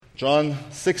John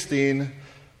 16,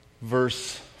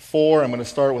 verse 4. I'm going to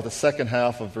start with the second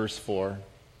half of verse 4.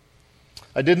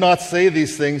 I did not say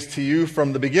these things to you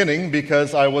from the beginning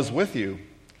because I was with you.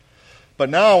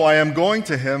 But now I am going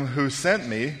to him who sent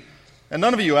me, and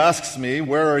none of you asks me,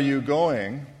 where are you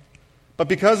going? But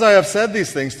because I have said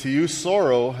these things to you,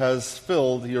 sorrow has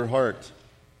filled your heart.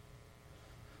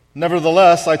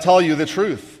 Nevertheless, I tell you the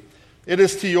truth. It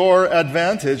is to your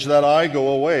advantage that I go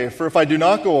away. For if I do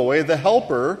not go away, the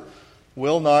Helper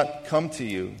will not come to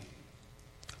you.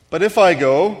 But if I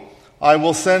go, I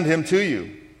will send him to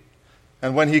you.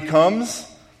 And when he comes,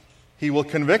 he will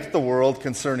convict the world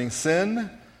concerning sin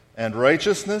and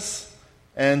righteousness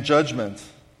and judgment.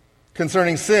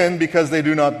 Concerning sin, because they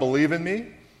do not believe in me.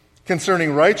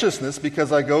 Concerning righteousness,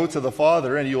 because I go to the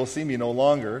Father and you will see me no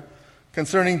longer.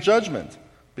 Concerning judgment,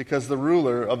 because the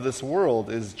ruler of this world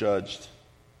is judged.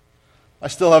 I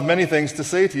still have many things to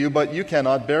say to you, but you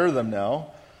cannot bear them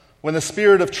now. When the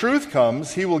Spirit of truth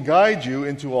comes, he will guide you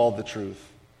into all the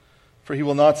truth. For he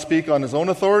will not speak on his own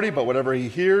authority, but whatever he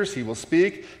hears, he will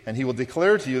speak, and he will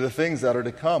declare to you the things that are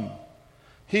to come.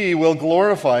 He will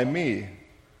glorify me,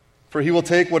 for he will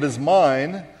take what is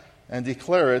mine and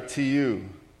declare it to you.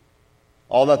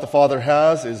 All that the Father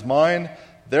has is mine.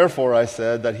 Therefore I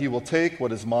said that he will take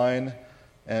what is mine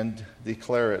and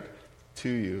declare it to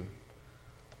you.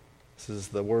 This is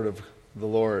the word of the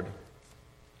Lord.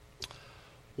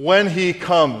 When he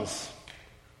comes,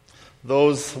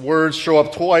 those words show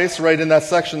up twice right in that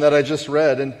section that I just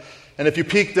read. And if you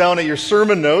peek down at your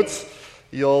sermon notes,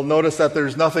 you'll notice that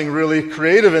there's nothing really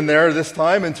creative in there this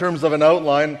time in terms of an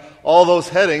outline. All those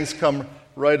headings come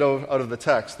right out of the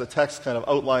text. The text kind of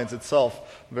outlines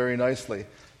itself very nicely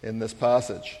in this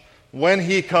passage. When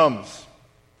he comes.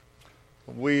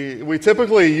 We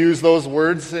typically use those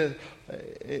words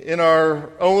in our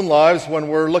own lives when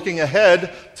we're looking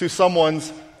ahead to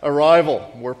someone's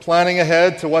arrival. We're planning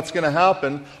ahead to what's going to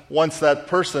happen once that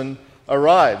person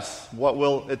arrives. What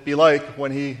will it be like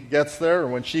when he gets there or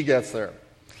when she gets there?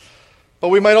 But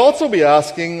we might also be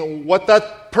asking what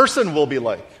that person will be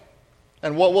like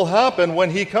and what will happen when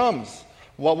he comes.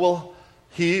 What will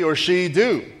he or she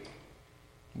do?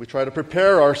 We try to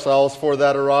prepare ourselves for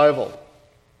that arrival.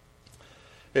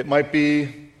 It might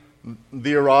be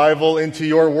the arrival into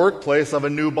your workplace of a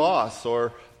new boss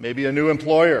or maybe a new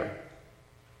employer.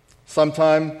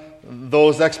 Sometimes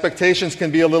those expectations can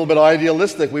be a little bit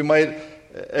idealistic. We might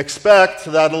expect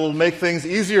that it'll make things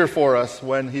easier for us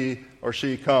when he or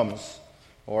she comes.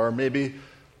 Or maybe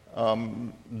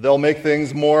they'll make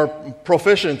things more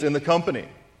proficient in the company.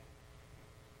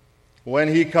 When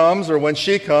he comes or when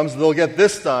she comes, they'll get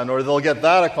this done or they'll get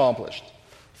that accomplished.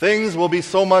 Things will be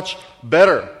so much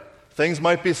better. Things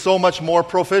might be so much more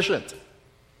proficient.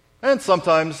 And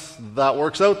sometimes that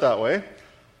works out that way.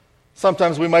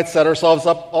 Sometimes we might set ourselves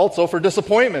up also for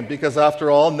disappointment because after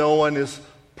all, no one is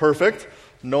perfect.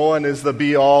 No one is the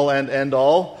be-all and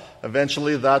end-all.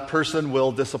 Eventually that person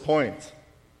will disappoint.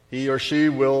 He or she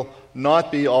will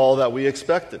not be all that we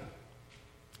expected.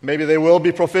 Maybe they will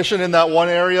be proficient in that one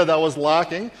area that was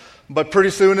lacking, but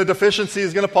pretty soon a deficiency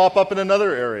is going to pop up in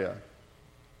another area.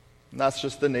 And that's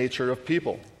just the nature of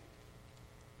people.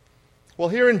 Well,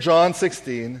 here in John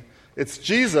 16, it's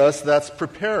Jesus that's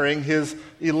preparing his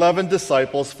 11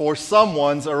 disciples for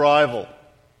someone's arrival.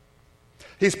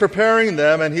 He's preparing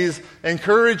them and he's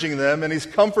encouraging them and he's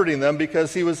comforting them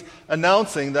because he was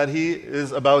announcing that he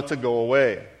is about to go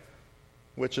away,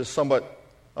 which is somewhat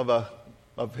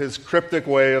of his cryptic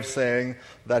way of saying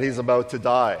that he's about to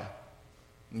die.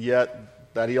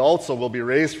 Yet that he also will be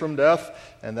raised from death,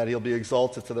 and that he'll be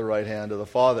exalted to the right hand of the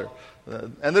Father.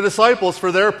 And the disciples,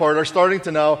 for their part, are starting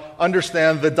to now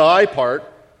understand the die part.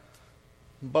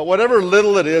 But whatever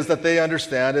little it is that they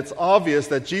understand, it's obvious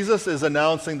that Jesus is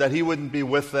announcing that he wouldn't be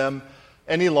with them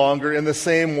any longer in the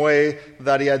same way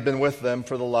that he had been with them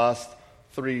for the last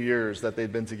 3 years that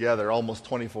they'd been together, almost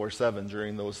 24/7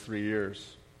 during those 3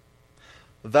 years.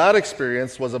 That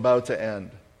experience was about to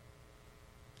end.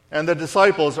 And the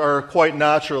disciples are quite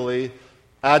naturally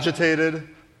agitated,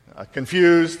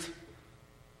 confused,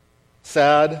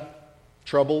 sad,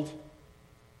 troubled.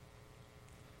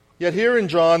 Yet here in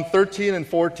John 13 and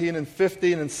 14 and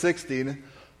 15 and 16,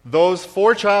 those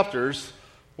 4 chapters,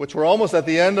 which we're almost at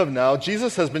the end of now,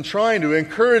 Jesus has been trying to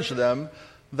encourage them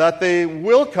that they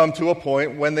will come to a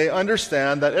point when they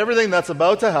understand that everything that's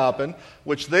about to happen,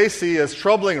 which they see as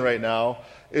troubling right now,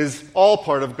 is all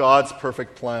part of God's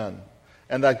perfect plan.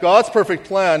 And that God's perfect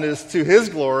plan is to his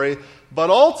glory, but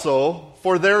also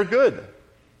for their good.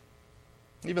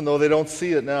 even though they don't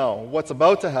see it now. What's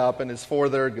about to happen is for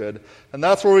their good. And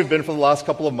that's where we've been for the last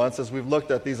couple of months as we've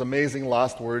looked at these amazing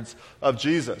last words of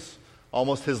Jesus,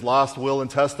 almost his last will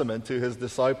and testament to his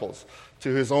disciples,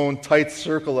 to his own tight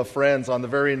circle of friends on the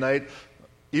very night,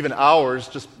 even hours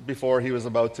just before he was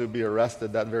about to be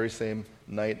arrested, that very same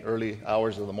night, early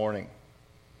hours of the morning.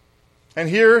 And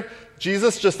here,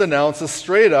 Jesus just announces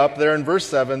straight up there in verse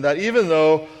 7 that even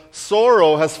though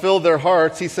sorrow has filled their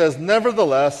hearts, he says,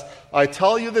 "Nevertheless, I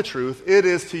tell you the truth, it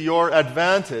is to your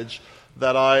advantage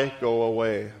that I go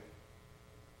away."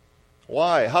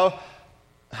 Why?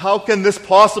 How can this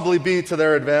possibly be to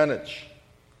their advantage?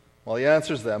 Well, he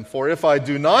answers them, "For if I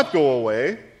do not go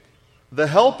away, the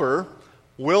Helper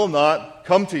will not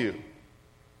come to you."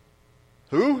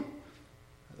 Who?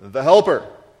 The Helper.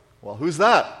 Well, who's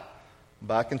that?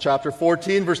 Back in chapter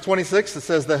 14, verse 26, it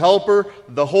says, "The Helper,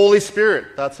 the Holy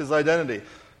Spirit," that's his identity,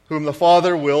 "whom the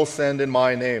Father will send in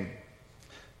my name."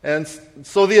 And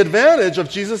so the advantage of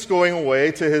Jesus going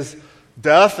away to his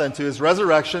death and to his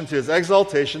resurrection, to his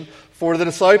exaltation, for the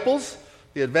disciples,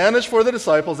 the advantage for the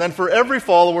disciples and for every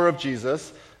follower of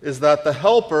Jesus is that the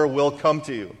Helper will come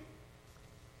to you.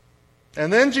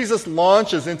 And then Jesus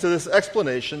launches into this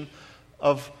explanation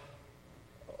of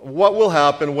what will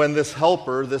happen when this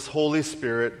Helper, this Holy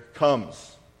Spirit,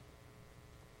 comes.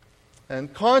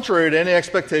 And contrary to any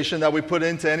expectation that we put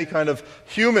into any kind of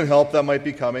human help that might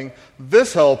be coming,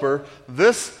 this Helper,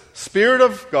 this Spirit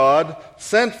of God,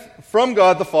 sent from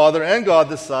God the Father and God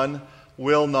the Son,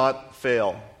 will not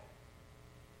fail.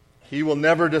 He will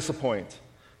never disappoint.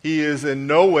 He is in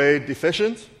no way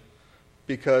deficient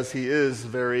because he is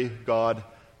very God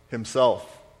himself.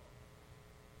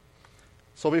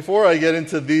 So before I get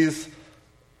into these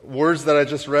words that I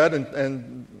just read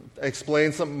and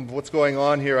explain some of what's going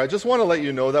on here, I just want to let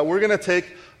you know that we're going to take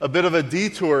a bit of a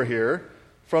detour here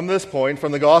from this point,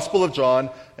 from the Gospel of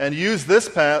John, and use this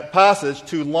passage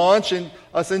to launch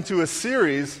us into a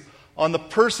series on the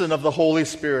person of the Holy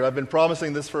Spirit. I've been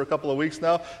promising this for a couple of weeks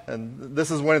now, and this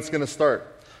is when it's going to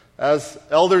start. As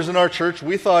elders in our church,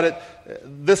 we thought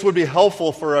this would be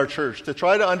helpful for our church to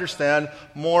try to understand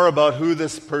more about who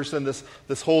this person,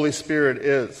 this Holy Spirit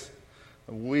is.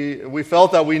 We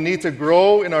felt that we need to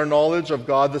grow in our knowledge of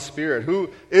God the Spirit.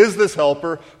 Who is this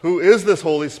Helper? Who is this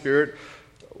Holy Spirit?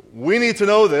 We need to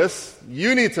know this.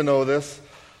 You need to know this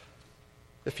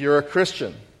if you're a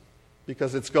Christian,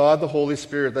 because it's God the Holy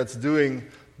Spirit that's doing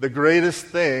the greatest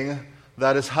thing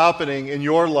that is happening in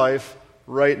your life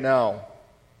right now.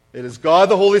 It is God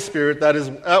the Holy Spirit that is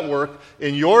at work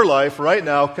in your life right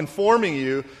now, conforming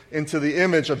you into the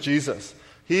image of Jesus.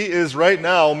 He is right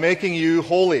now making you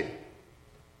holy.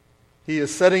 He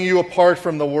is setting you apart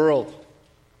from the world.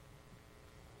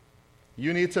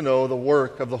 You need to know the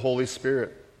work of the Holy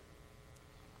Spirit.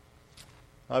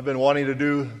 I've been wanting to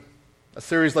do a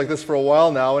series like this for a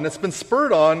while now, and it's been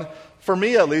spurred on, for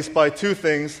me at least, by two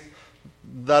things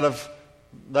that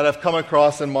I've come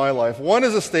across in my life. One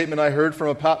is a statement I heard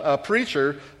from a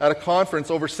preacher at a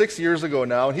conference over 6 years ago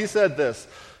now, and he said this.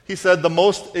 He said, "The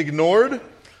most ignored,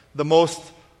 the most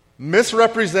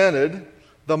misrepresented,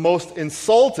 the most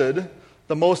insulted,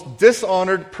 the most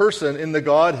dishonored person in the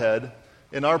Godhead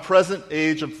in our present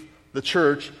age of the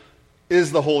church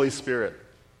is the Holy Spirit.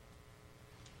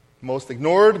 Most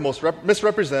ignored, most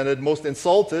misrepresented, most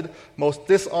insulted, most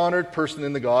dishonored person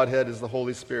in the Godhead is the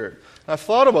Holy Spirit." And I've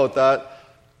thought about that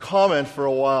comment for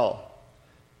a while,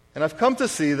 and I've come to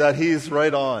see that he's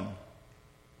right on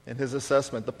in his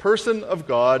assessment. The person of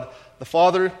God, the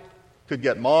Father, could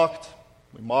get mocked.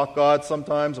 We mock God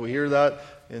sometimes. We hear that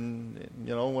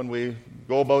when we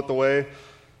go about the way,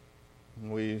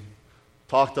 when we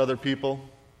talk to other people.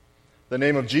 The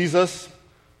name of Jesus,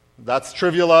 that's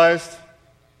trivialized.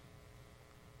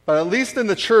 But at least in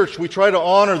the church, we try to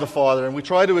honor the Father and we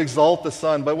try to exalt the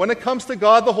Son. But when it comes to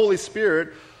God the Holy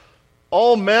Spirit,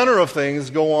 all manner of things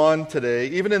go on today,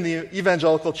 even in the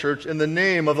evangelical church, in the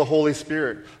name of the Holy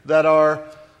Spirit, that are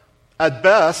at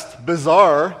best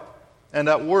bizarre and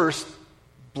at worst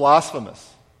blasphemous.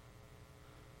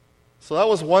 So that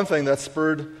was one thing that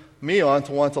spurred me on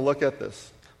to want to look at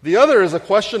this. The other is a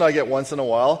question I get once in a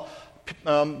while.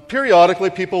 Periodically,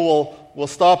 people will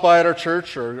stop by at our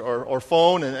church or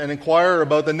phone and inquire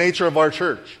about the nature of our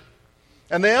church.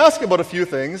 And they ask about a few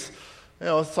things,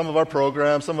 some of our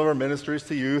programs, some of our ministries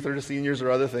to youth or to seniors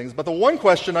or other things. But the one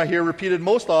question I hear repeated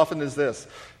most often is this.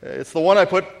 It's the one I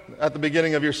put at the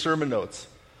beginning of your sermon notes.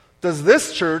 Does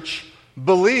this church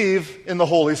believe in the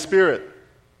Holy Spirit?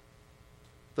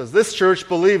 Does this church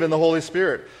believe in the Holy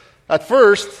Spirit? At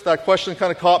first, that question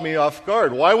kind of caught me off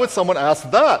guard. Why would someone ask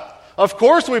that? Of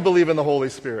course we believe in the Holy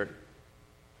Spirit.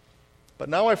 but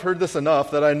now I've heard this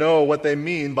enough that I know what they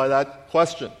mean by that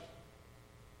question.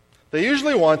 They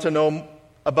usually want to know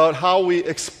about how we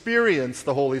experience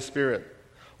the Holy Spirit,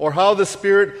 or how the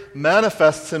Spirit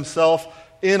manifests himself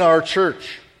in our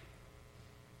church.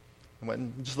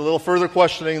 Just a little further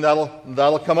questioning,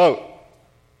 that'll come out.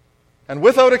 And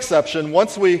without exception,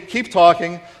 once we keep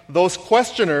talking, those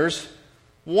questioners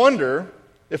wonder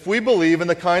if we believe in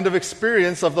the kind of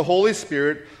experience of the Holy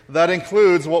Spirit that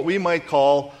includes what we might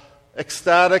call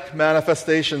ecstatic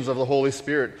manifestations of the Holy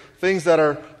Spirit, things that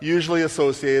are usually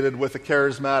associated with the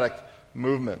charismatic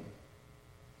movement.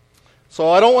 So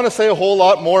I don't want to say a whole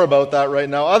lot more about that right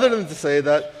now, other than to say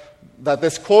that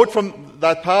this quote from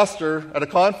that pastor at a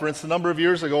conference a number of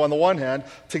years ago on the one hand,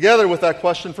 together with that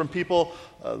question from people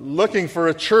looking for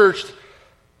a church,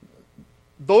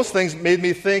 those things made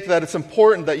me think that it's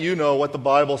important that you know what the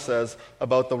Bible says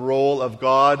about the role of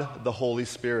God, the Holy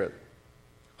Spirit.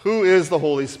 Who is the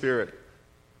Holy Spirit?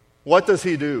 What does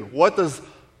he do?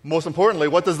 Most importantly,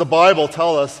 what does the Bible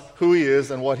tell us who he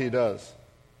is and what he does?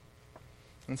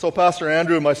 And so Pastor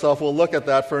Andrew and myself will look at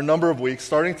that for a number of weeks,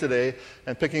 starting today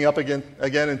and picking up again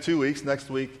in 2 weeks.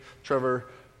 Next week, Trevor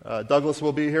Douglas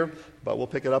will be here, but we'll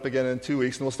pick it up again in 2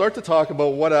 weeks. And we'll start to talk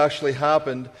about what actually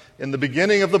happened in the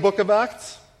beginning of the book of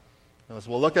Acts. And as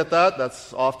we'll look at that,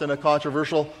 that's often a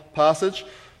controversial passage,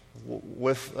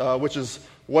 which is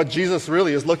what Jesus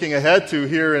really is looking ahead to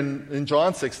here in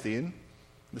John 16,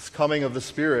 this coming of the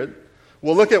Spirit.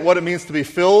 We'll look at what it means to be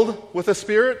filled with the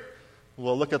Spirit.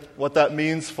 We'll look at what that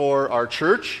means for our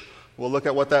church. We'll look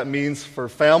at what that means for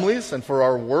families and for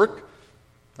our work.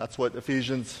 That's what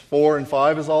Ephesians 4 and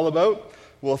 5 is all about.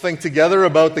 We'll think together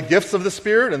about the gifts of the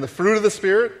Spirit and the fruit of the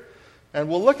Spirit. And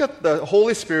we'll look at the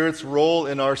Holy Spirit's role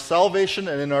in our salvation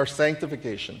and in our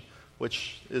sanctification,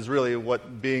 which is really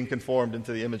what being conformed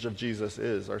into the image of Jesus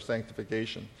is, our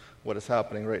sanctification, what is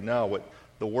happening right now, what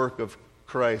the work of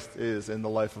Christ is in the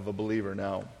life of a believer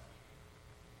now.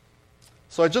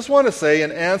 So I just want to say,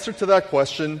 in answer to that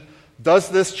question, does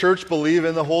this church believe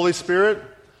in the Holy Spirit?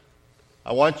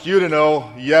 I want you to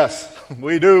know, yes,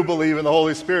 we do believe in the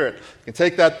Holy Spirit. You can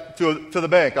take that to the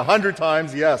bank 100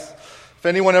 times, yes. If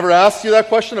anyone ever asks you that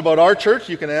question about our church,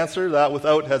 you can answer that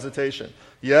without hesitation.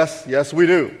 Yes, we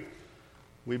do.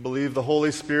 We believe the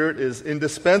Holy Spirit is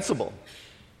indispensable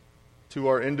to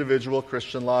our individual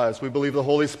Christian lives. We believe the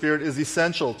Holy Spirit is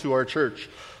essential to our church.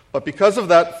 But because of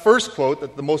that first quote,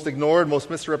 that the most ignored, most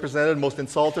misrepresented, most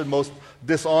insulted, most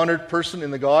dishonored person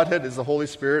in the Godhead is the Holy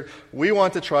Spirit, we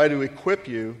want to try to equip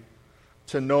you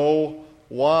to know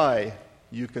why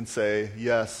you can say,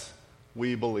 yes,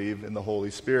 we believe in the Holy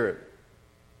Spirit.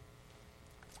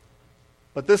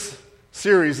 But this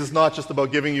series is not just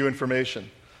about giving you information.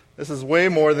 This is way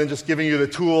more than just giving you the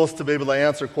tools to be able to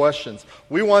answer questions.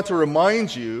 We want to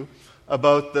remind you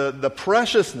about the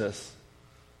preciousness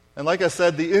and, like I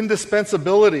said, the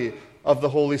indispensability of the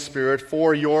Holy Spirit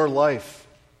for your life.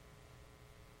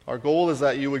 Our goal is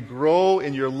that you would grow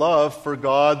in your love for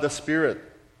God the Spirit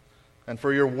and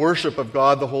for your worship of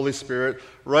God the Holy Spirit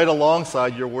right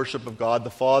alongside your worship of God the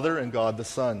Father and God the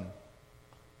Son.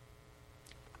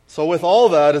 So with all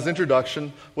that as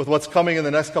introduction, with what's coming in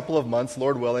the next couple of months,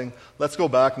 Lord willing, let's go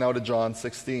back now to John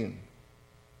 16.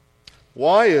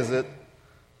 Why is it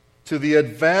to the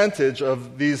advantage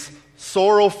of these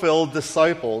sorrow-filled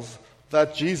disciples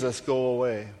that Jesus go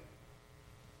away?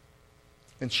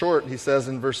 In short, he says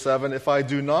in verse 7, if I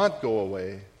do not go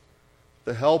away,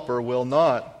 the Helper will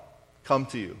not come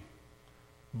to you.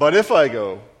 But if I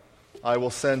go, I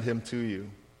will send him to you.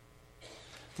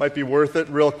 Might be worth it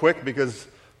real quick because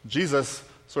Jesus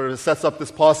sort of sets up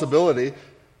this possibility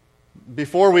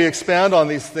before we expand on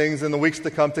these things in the weeks to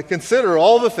come to consider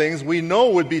all the things we know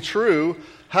would be true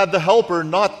had the Helper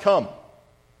not come.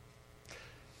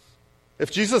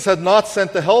 If Jesus had not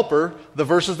sent the Helper, the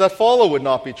verses that follow would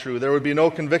not be true. There would be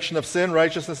no conviction of sin,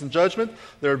 righteousness, and judgment.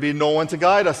 There would be no one to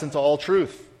guide us into all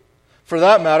truth. For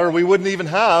that matter, we wouldn't even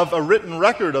have a written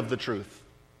record of the truth.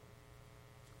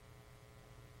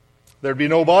 There'd be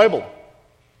no Bible.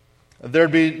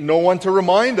 There'd be no one to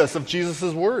remind us of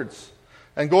Jesus' words.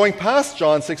 And going past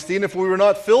John 16, if we were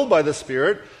not filled by the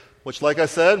Spirit, which, like I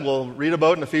said, we'll read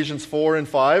about in Ephesians 4 and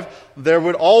 5, there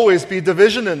would always be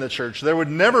division in the church. There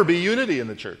would never be unity in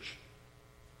the church.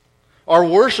 Our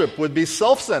worship would be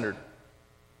self-centered.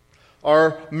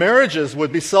 Our marriages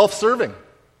would be self-serving.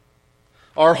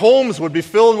 Our homes would be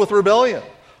filled with rebellion.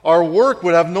 Our work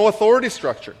would have no authority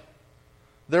structure.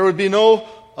 There would be no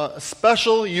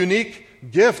special, unique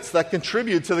gifts that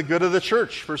contribute to the good of the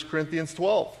church, 1 Corinthians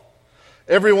 12.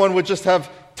 Everyone would just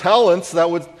have talents that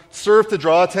would serve to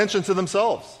draw attention to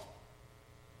themselves.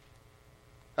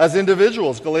 As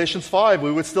individuals, Galatians 5,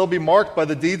 we would still be marked by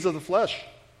the deeds of the flesh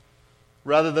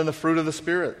rather than the fruit of the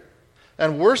Spirit.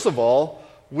 And worst of all,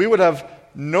 we would have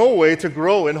no way to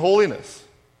grow in holiness.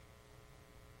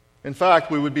 In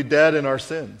fact, we would be dead in our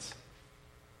sins,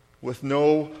 with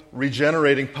no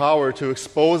regenerating power to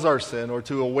expose our sin or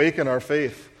to awaken our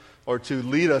faith or to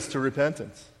lead us to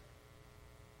repentance.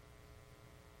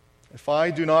 If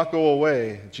I do not go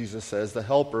away, Jesus says, the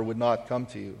Helper would not come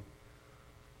to you.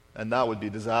 And that would be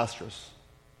disastrous.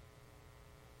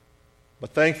 But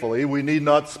thankfully, we need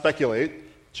not speculate.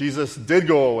 Jesus did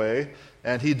go away,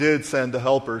 and he did send the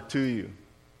Helper to you.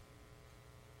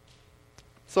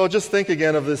 So just think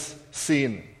again of this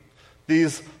scene.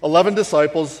 These 11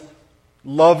 disciples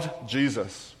loved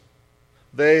Jesus.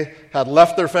 They had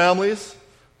left their families.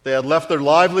 They had left their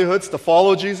livelihoods to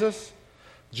follow Jesus.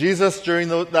 Jesus, during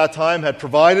that time, had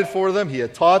provided for them. He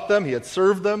had taught them. He had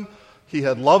served them. He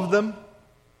had loved them.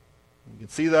 You can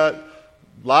see that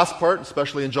last part,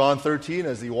 especially in John 13,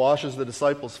 as he washes the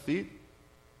disciples' feet.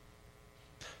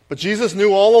 But Jesus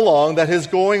knew all along that his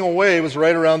going away was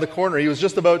right around the corner. He was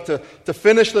just about to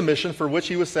finish the mission for which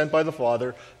he was sent by the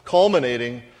Father,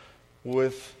 culminating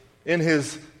in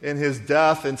his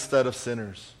death instead of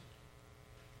sinners.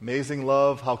 Amazing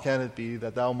love, how can it be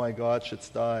that thou, my God,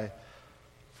 shouldst die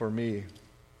for me?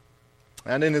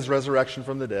 And in his resurrection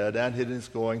from the dead, and in his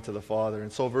going to the Father.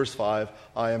 And so verse 5,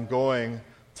 I am going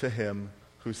to him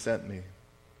who sent me.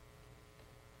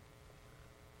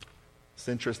 It's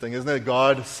interesting, isn't it?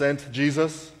 God sent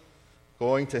Jesus,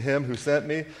 going to him who sent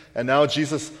me, and now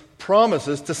Jesus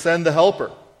promises to send the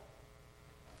Helper.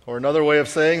 Or another way of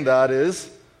saying that is,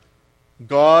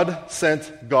 God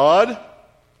sent God,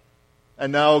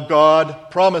 and now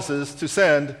God promises to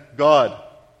send God.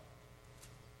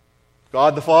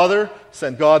 God the Father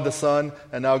sent God the Son,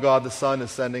 and now God the Son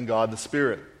is sending God the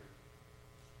Spirit.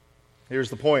 Here's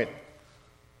the point.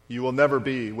 You will never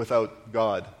be without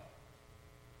God.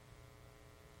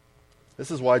 This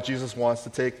is why Jesus wants to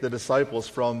take the disciples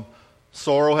from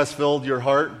sorrow has filled your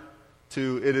heart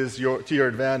to it is to your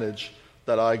advantage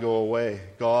that I go away.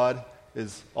 God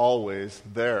is always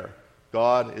there.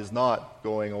 God is not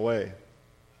going away.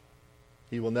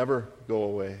 He will never go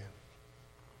away.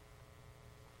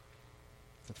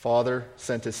 The Father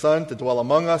sent his Son to dwell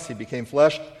among us. He became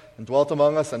flesh and dwelt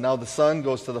among us. And now the Son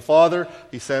goes to the Father.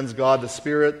 He sends God the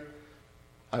Spirit.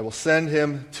 I will send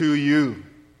him to you.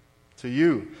 To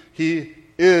you. He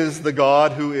is the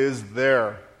God who is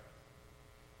there.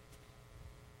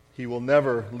 He will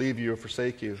never leave you or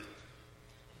forsake you.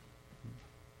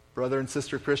 Brother and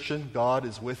sister Christian, God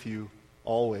is with you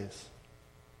always.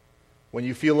 When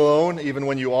you feel alone, even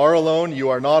when you are alone, you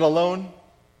are not alone.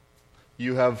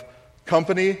 You have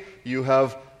company. You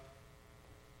have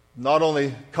not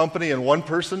only company in one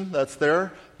person that's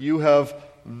there, you have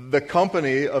the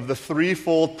company of the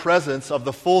threefold presence of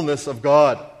the fullness of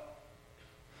God.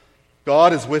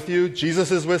 God is with you, Jesus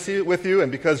is with you,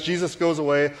 and because Jesus goes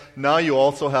away, now you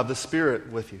also have the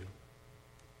Spirit with you.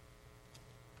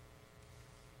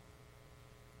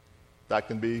 That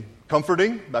can be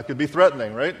comforting, that could be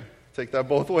threatening, right? Take that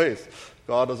both ways.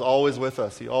 God is always with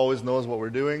us. He always knows what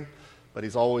we're doing, but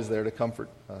he's always there to comfort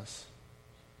us.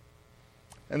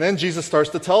 And then Jesus starts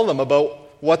to tell them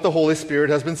about what the Holy Spirit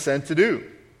has been sent to do.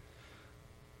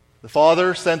 The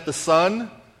Father sent the Son,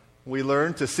 we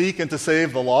learn, to seek and to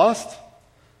save the lost.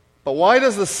 But why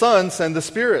does the Son send the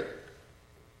Spirit?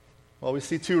 Well, we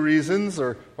see two reasons,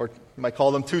 or you might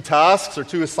call them two tasks or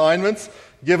two assignments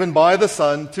given by the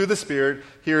Son to the Spirit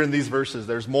here in these verses.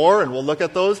 There's more, and we'll look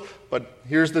at those, but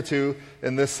here's the two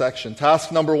in this section.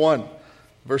 Task number 1,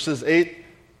 verses 8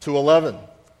 to 11.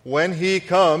 When he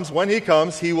comes,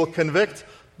 he will convict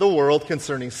the world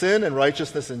concerning sin and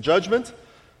righteousness and judgment.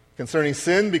 Concerning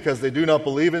sin, because they do not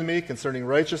believe in me. Concerning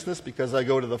righteousness, because I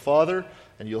go to the Father,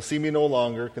 and you'll see me no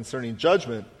longer. Concerning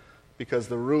judgment, because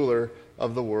the ruler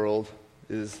of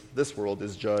this world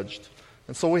is judged.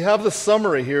 And so we have the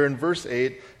summary here in verse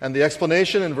 8, and the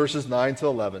explanation in verses 9 to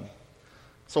 11.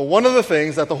 So one of the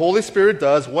things that the Holy Spirit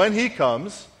does when he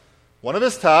comes, one of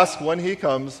his tasks when he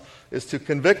comes, is to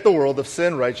convict the world of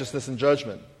sin, righteousness, and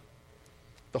judgment.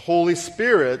 The Holy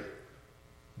Spirit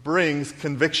brings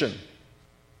conviction.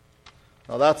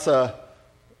 Now that's a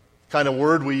kind of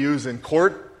word we use in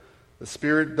court. The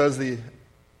Spirit does the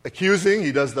accusing,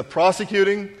 he does the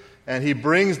prosecuting, and he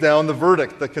brings down the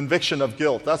verdict, the conviction of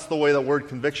guilt. That's the way the word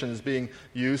conviction is being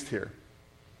used here.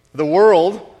 The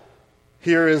world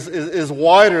here is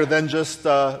wider than just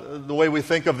the way we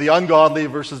think of the ungodly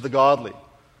versus the godly.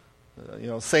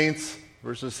 Saints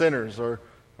versus sinners, or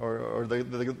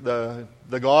the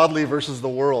godly versus the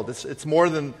world. It's more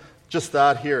than just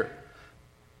that here.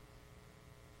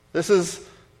 This is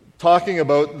talking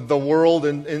about the world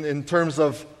in terms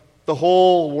of the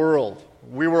whole world.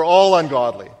 We were all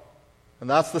ungodly. And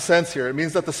that's the sense here. It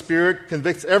means that the Spirit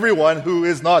convicts everyone who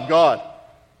is not God.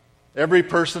 Every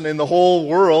person in the whole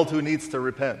world who needs to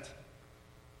repent.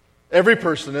 Every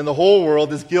person in the whole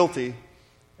world is guilty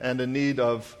and in need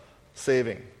of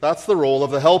saving. That's the role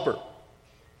of the helper.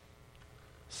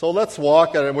 So let's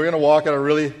walk at it. We're going to walk at a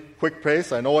really quick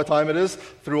pace. I know what time it is.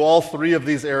 Through all three of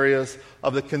these areas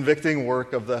of the convicting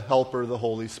work of the helper, the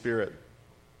Holy Spirit.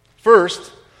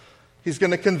 First, he's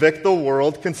going to convict the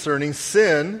world concerning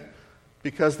sin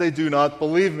because they do not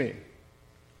believe me.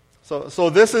 So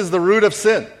this is the root of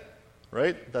sin,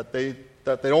 right? That they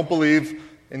don't believe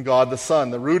in God the Son,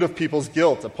 the root of people's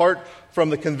guilt. Apart from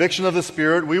the conviction of the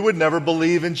Spirit, we would never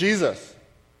believe in Jesus.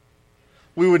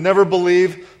 We would never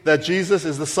believe that Jesus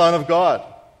is the Son of God.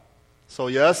 So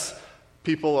yes,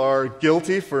 people are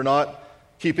guilty for not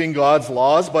keeping God's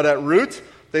laws, but at root,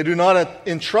 they do not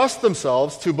entrust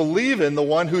themselves to believe in the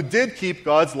one who did keep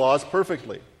God's laws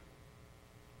perfectly.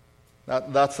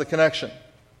 That's the connection.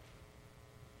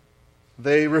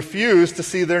 They refuse to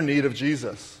see their need of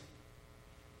Jesus.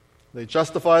 They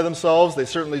justify themselves. They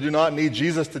certainly do not need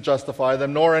Jesus to justify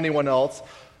them, nor anyone else,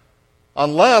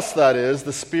 unless, that is,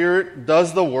 the Spirit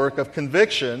does the work of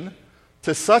conviction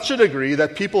to such a degree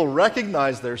that people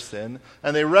recognize their sin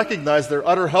and they recognize their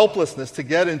utter helplessness to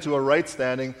get into a right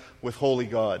standing with holy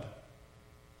God.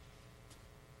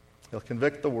 He'll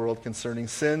convict the world concerning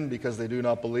sin because they do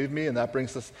not believe me, and that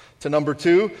brings us to number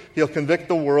 2. He'll convict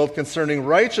the world concerning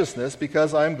righteousness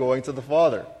because I am going to the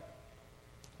Father.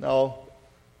 Now,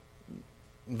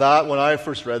 that, when I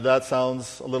first read that,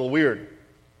 sounds a little weird.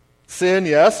 Sin,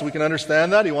 yes, we can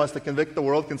understand that. He wants to convict the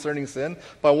world concerning sin.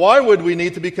 But why would we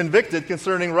need to be convicted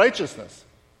concerning righteousness?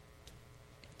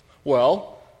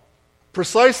 Well,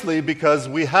 precisely because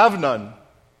we have none,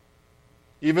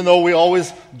 even though we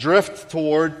always drift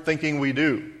toward thinking we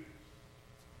do.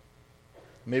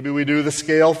 Maybe we do the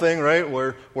scale thing, right,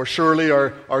 where surely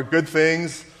our good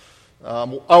things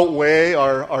outweigh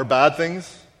our bad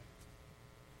things.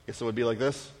 I guess it would be like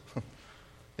this.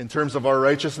 In terms of our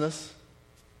righteousness,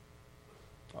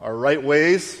 our right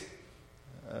ways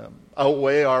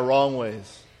outweigh our wrong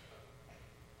ways.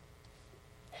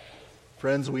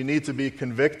 Friends, we need to be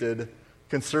convicted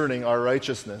concerning our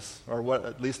righteousness, or what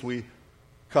at least we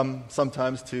come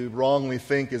sometimes to wrongly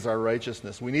think is our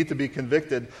righteousness. We need to be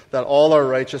convicted that all our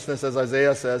righteousness, as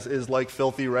Isaiah says, is like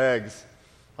filthy rags,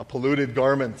 a polluted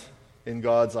garment in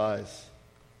God's eyes.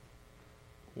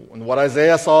 And what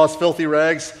Isaiah saw as filthy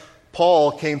rags,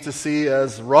 Paul came to see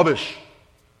as rubbish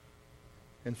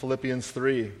in Philippians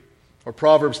 3. Or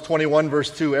Proverbs 21 verse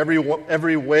 2,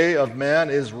 every way of man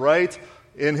is right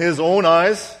in his own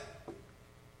eyes,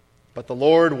 but the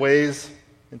Lord weighs,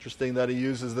 interesting that he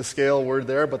uses the scale word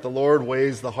there, but the Lord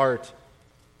weighs the heart.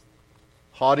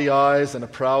 Haughty eyes and a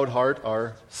proud heart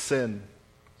are sin.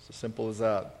 It's as simple as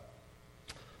that.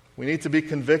 We need to be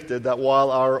convicted that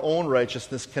while our own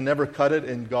righteousness can never cut it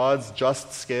in God's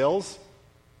just scales,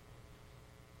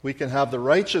 we can have the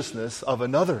righteousness of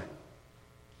another,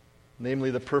 namely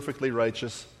the perfectly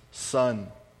righteous Son,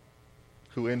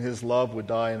 who in his love would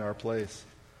die in our place.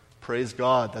 Praise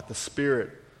God that the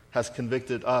Spirit has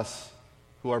convicted us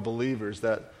who are believers,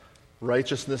 that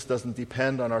righteousness doesn't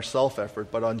depend on our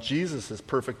self-effort, but on Jesus'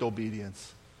 perfect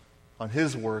obedience, on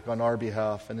his work on our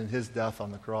behalf, and in his death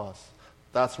on the cross.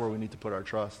 That's where we need to put our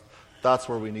trust. That's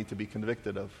where we need to be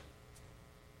convicted of.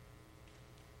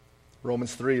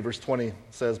 Romans 3, verse 20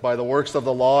 says, by the works of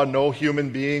the law, no human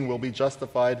being will be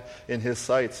justified in his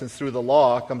sight, since through the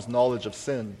law comes knowledge of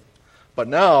sin. But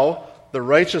now, the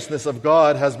righteousness of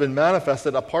God has been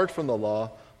manifested apart from the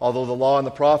law, although the law and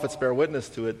the prophets bear witness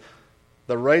to it,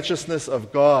 the righteousness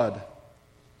of God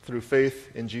through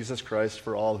faith in Jesus Christ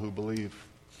for all who believe.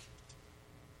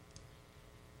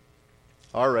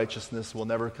 Our righteousness will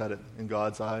never cut it in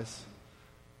God's eyes.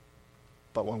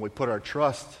 But when we put our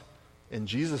trust in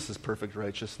Jesus' perfect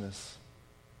righteousness,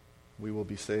 we will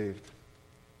be saved.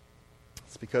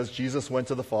 It's because Jesus went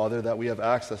to the Father that we have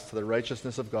access to the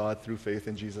righteousness of God through faith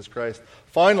in Jesus Christ.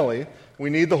 Finally, we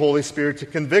need the Holy Spirit to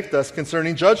convict us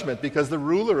concerning judgment, because the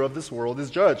ruler of this world is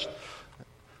judged.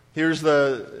 Here's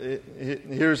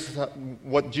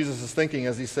what Jesus is thinking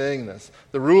as he's saying this.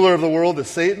 The ruler of the world is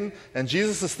Satan, and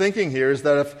Jesus' thinking here is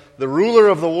that if the ruler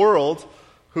of the world,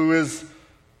 who is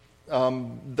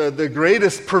the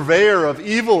greatest purveyor of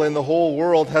evil in the whole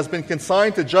world, has been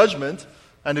consigned to judgment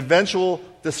and eventual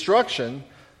destruction,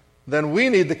 then we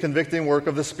need the convicting work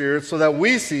of the Spirit so that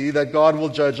we see that God will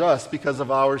judge us because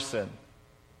of our sin.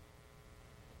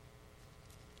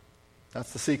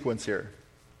 That's the sequence here.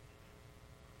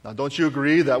 Now, don't you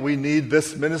agree that we need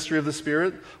this ministry of the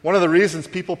Spirit? One of the reasons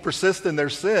people persist in their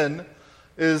sin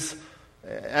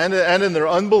and in their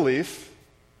unbelief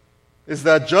is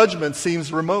that judgment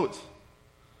seems remote.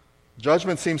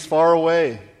 Judgment seems far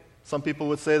away. Some people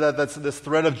would say that this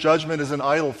threat of judgment is an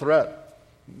idle threat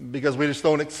because we just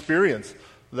don't experience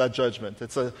that judgment.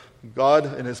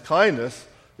 God in His kindness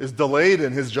is delayed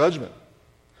in His judgment.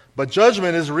 But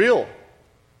judgment is real.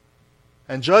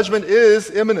 And judgment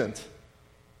is imminent.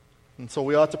 And so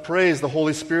we ought to praise the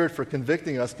Holy Spirit for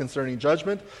convicting us concerning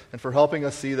judgment and for helping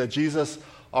us see that Jesus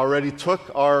already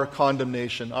took our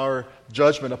condemnation, our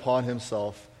judgment upon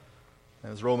Himself.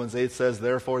 As Romans 8 says,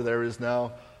 therefore there is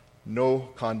now no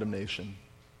condemnation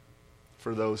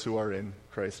for those who are in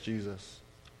Christ Jesus.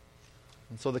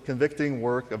 And so the convicting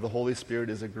work of the Holy Spirit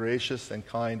is a gracious and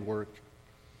kind work.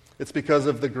 It's because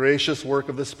of the gracious work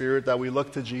of the Spirit that we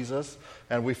look to Jesus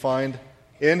and we find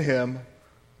in Him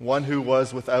one who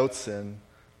was without sin,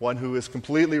 one who is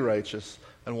completely righteous,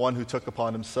 and one who took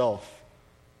upon Himself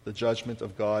the judgment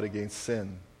of God against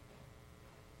sin.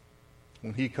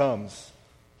 When He comes,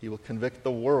 He will convict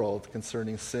the world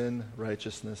concerning sin,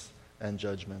 righteousness, and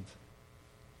judgment.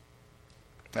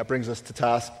 That brings us to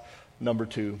task number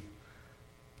 2.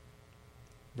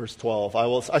 Verse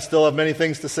 12, I still have many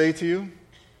things to say to you,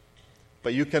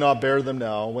 but you cannot bear them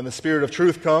now. When the Spirit of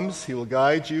truth comes, He will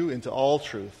guide you into all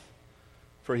truth.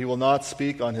 For He will not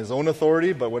speak on His own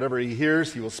authority, but whatever He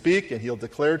hears, He will speak, and He'll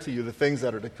declare to you the things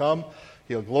that are to come.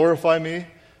 He'll glorify Me,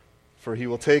 for He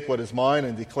will take what is mine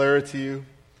and declare it to you.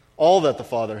 All that the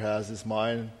Father has is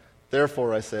mine.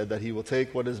 Therefore I said that He will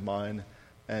take what is mine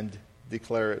and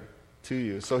declare it to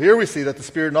you. So here we see that the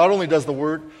Spirit not only does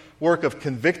the work of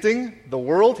convicting the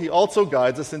world, He also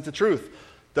guides us into truth.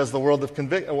 Does the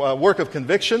work of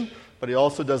conviction, but He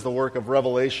also does the work of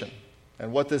revelation.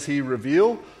 And what does He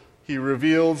reveal? He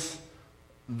reveals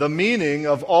the meaning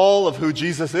of all of who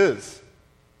Jesus is.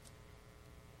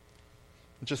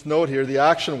 Just note here the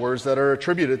action words that are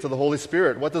attributed to the Holy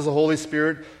Spirit. What does the Holy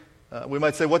Spirit, we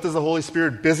might say, what does the Holy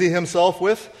Spirit busy Himself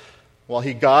with? Well,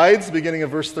 He guides, beginning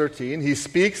of verse 13. He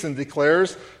speaks and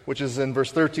declares, which is in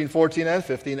verse 13, 14, and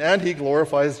 15. And He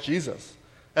glorifies Jesus.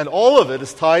 And all of it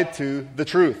is tied to the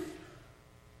truth. You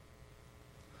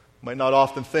might not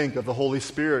often think of the Holy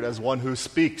Spirit as one who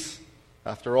speaks.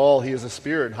 After all, He is a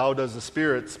Spirit. How does the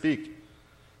Spirit speak?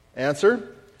 Answer,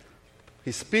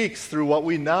 He speaks through what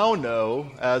we now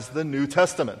know as the New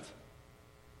Testament.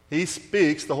 He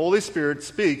speaks, the Holy Spirit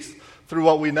speaks through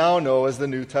what we now know as the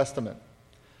New Testament.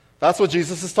 That's what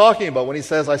Jesus is talking about when He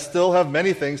says, I still have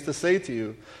many things to say to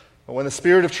you. But when the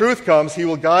Spirit of truth comes, He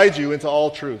will guide you into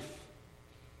all truth.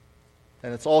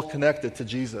 And it's all connected to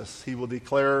Jesus. He will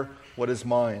declare what is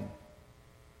mine.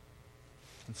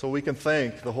 And so we can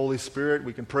thank the Holy Spirit,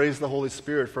 we can praise the Holy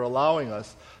Spirit for allowing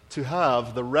us to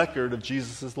have the record of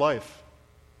Jesus' life.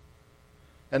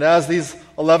 And as these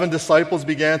 11 disciples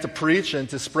began to preach and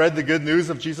to spread the good news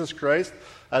of Jesus Christ,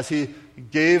 as He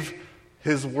gave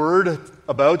His word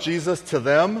about Jesus to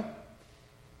them,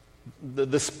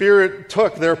 the Spirit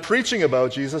took their preaching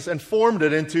about Jesus and formed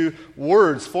it into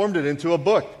words, formed it into a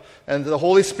book. And the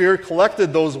Holy Spirit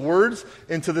collected those words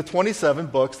into the 27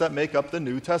 books that make up the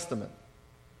New Testament.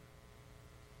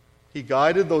 He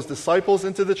guided those disciples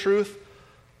into the truth,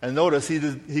 and notice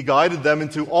He guided them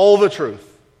into all the truth.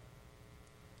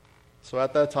 So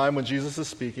at that time when Jesus is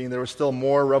speaking, there was still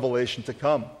more revelation to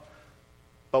come.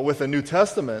 But with the New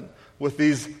Testament, with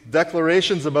these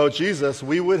declarations about Jesus,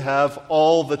 we would have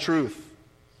all the truth.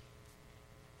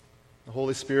 The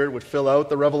Holy Spirit would fill out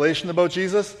the revelation about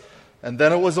Jesus, and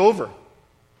then it was over.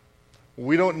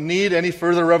 We don't need any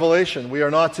further revelation. We are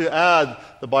not to add,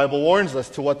 the Bible warns us,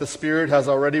 to what the Spirit has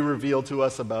already revealed to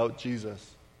us about Jesus.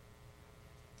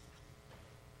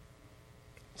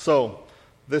 So,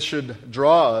 this should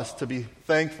draw us to be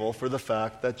thankful for the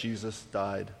fact that Jesus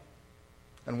died.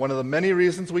 And one of the many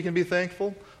reasons we can be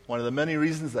thankful, one of the many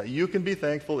reasons that you can be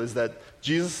thankful, is that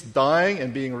Jesus dying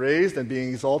and being raised and being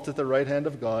exalted at the right hand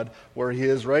of God, where He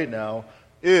is right now,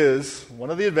 is, one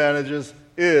of the advantages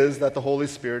is that the Holy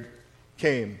Spirit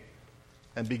came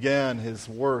and began His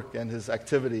work and His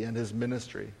activity and His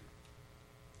ministry.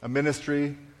 A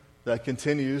ministry that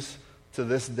continues to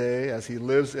this day as He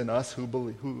lives in us who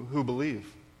believe.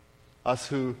 Us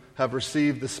who have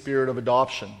received the Spirit of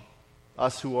adoption.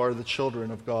 Us who are the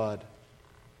children of God.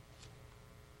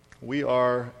 We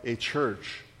are a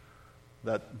church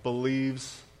that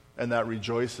believes and that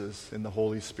rejoices in the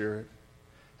Holy Spirit.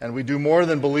 And we do more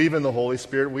than believe in the Holy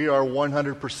Spirit. We are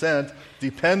 100%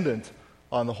 dependent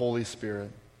on the Holy Spirit.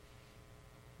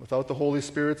 Without the Holy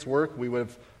Spirit's work, we would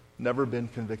have never been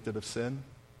convicted of sin.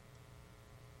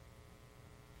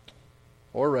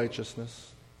 or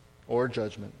righteousness or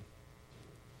judgment.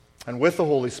 And with the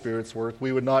Holy Spirit's work,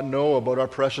 we would not know about our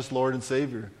precious Lord and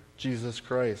Savior, Jesus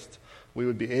Christ. We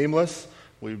would be aimless.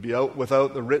 We would be out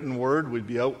without the written word. We'd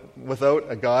be out without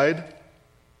a guide.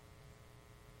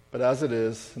 But as it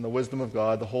is, in the wisdom of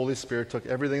God, the Holy Spirit took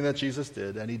everything that Jesus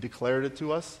did and he declared it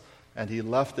to us and he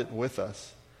left it with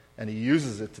us. And he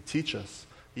uses it to teach us.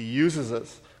 He uses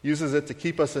it to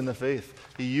keep us in the faith.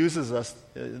 He uses us,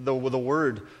 the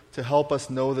word, to help us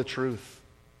know the truth.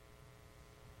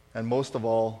 And most of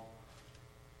all,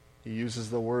 he uses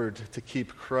the word to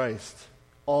keep Christ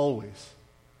always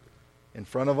in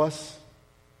front of us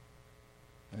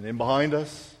and in behind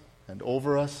us and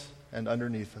over us and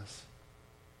underneath us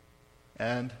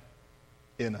and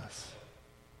in us.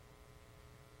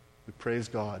 We praise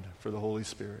God for the Holy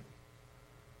Spirit.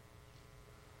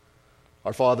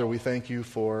 Our Father, we thank you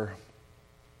for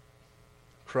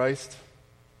Christ.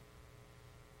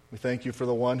 We thank you for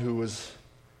the one who was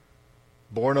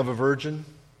born of a virgin,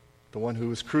 the one who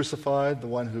was crucified, the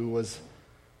one who was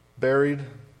buried,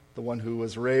 the one who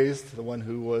was raised, the one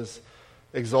who was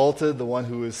exalted, the one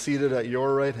who is seated at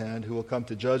your right hand, who will come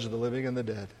to judge the living and the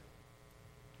dead.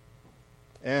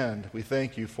 And we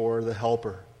thank you for the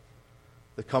helper,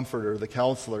 the comforter, the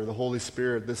counselor, the Holy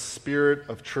Spirit, this Spirit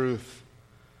of truth.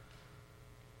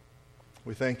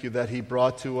 We thank you that he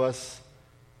brought to us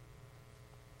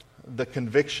the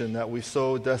conviction that we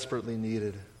so desperately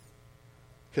needed.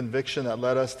 Conviction that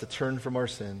led us to turn from our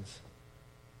sins.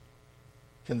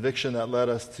 Conviction that led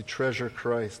us to treasure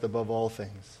Christ above all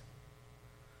things.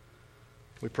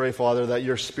 We pray, Father, that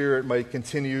your Spirit might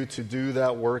continue to do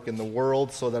that work in the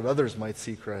world so that others might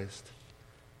see Christ.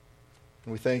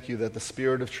 And we thank you that the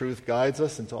Spirit of truth guides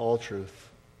us into all truth.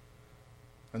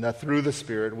 And that through the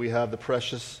Spirit we have the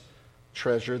precious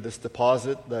treasure, this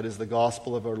deposit that is the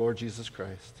gospel of our Lord Jesus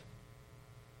Christ.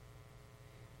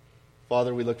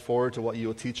 Father, we look forward to what you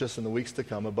will teach us in the weeks to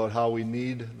come about how we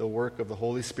need the work of the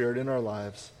Holy Spirit in our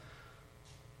lives,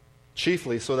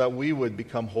 chiefly so that we would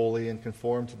become holy and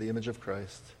conform to the image of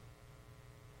Christ.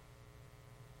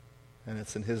 And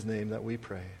it's in his name that we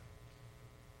pray.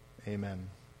 Amen.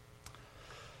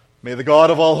 May the God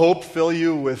of all hope fill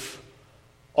you with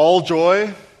all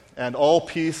joy and all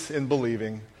peace in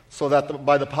believing, so that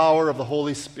by the power of the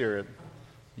Holy Spirit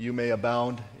you may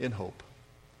abound in hope.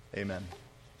 Amen.